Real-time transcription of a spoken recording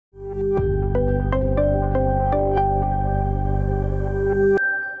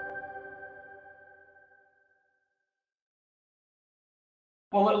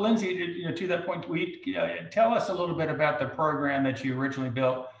Well, Lindsay, to that point, tell us a little bit about the program that you originally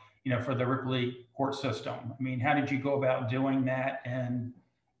built, for the Ripley court system. I mean, how did you go about doing that? And,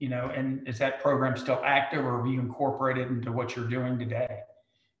 and is that program still active, or have you incorporated into what you're doing today?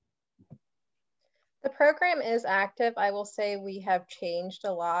 The program is active. I will say we have changed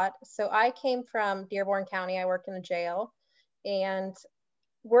a lot. So I came from Dearborn County. I worked in a jail, and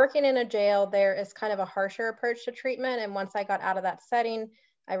working in a jail, there is kind of a harsher approach to treatment. And once I got out of that setting,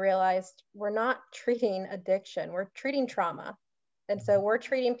 I realized we're not treating addiction, we're treating trauma. And so we're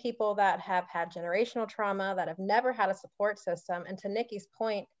treating people that have had generational trauma, that have never had a support system. And to Nikki's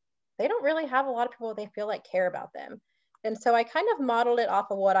point, they don't really have a lot of people they feel like care about them. And so I kind of modeled it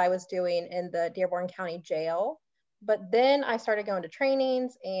off of what I was doing in the Dearborn County jail. But then I started going to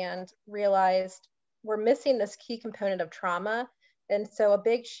trainings and realized we're missing this key component of trauma. And so a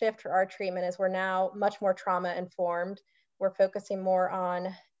big shift for our treatment is we're now much more trauma informed. We're focusing more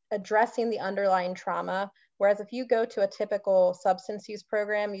on addressing the underlying trauma. Whereas if you go to a typical substance use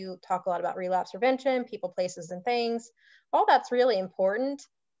program, you talk a lot about relapse prevention, people, places, and things. All that's really important.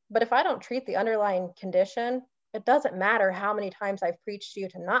 But if I don't treat the underlying condition, it doesn't matter how many times I've preached to you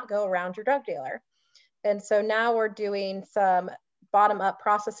to not go around your drug dealer. And so now we're doing some bottom-up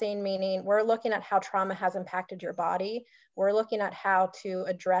processing, meaning we're looking at how trauma has impacted your body. We're looking at how to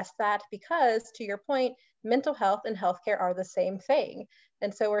address that because, to your point, mental health and healthcare are the same thing.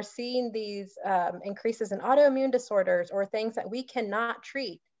 And so we're seeing these increases in autoimmune disorders or things that we cannot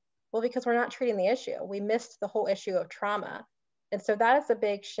treat. Well, because we're not treating the issue. We missed the whole issue of trauma. And so that is a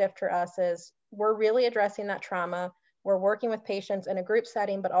big shift for us, is we're really addressing that trauma. We're working with patients in a group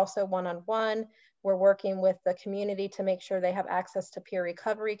setting, but also one-on-one. We're working with the community to make sure they have access to peer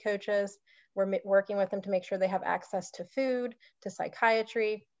recovery coaches. We're working with them to make sure they have access to food, to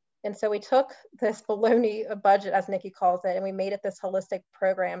psychiatry. And so we took this baloney budget, as Nikki calls it, and we made it this holistic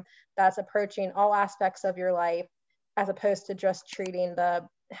program that's approaching all aspects of your life, as opposed to just treating the,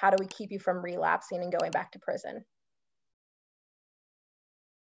 how do we keep you from relapsing and going back to prison?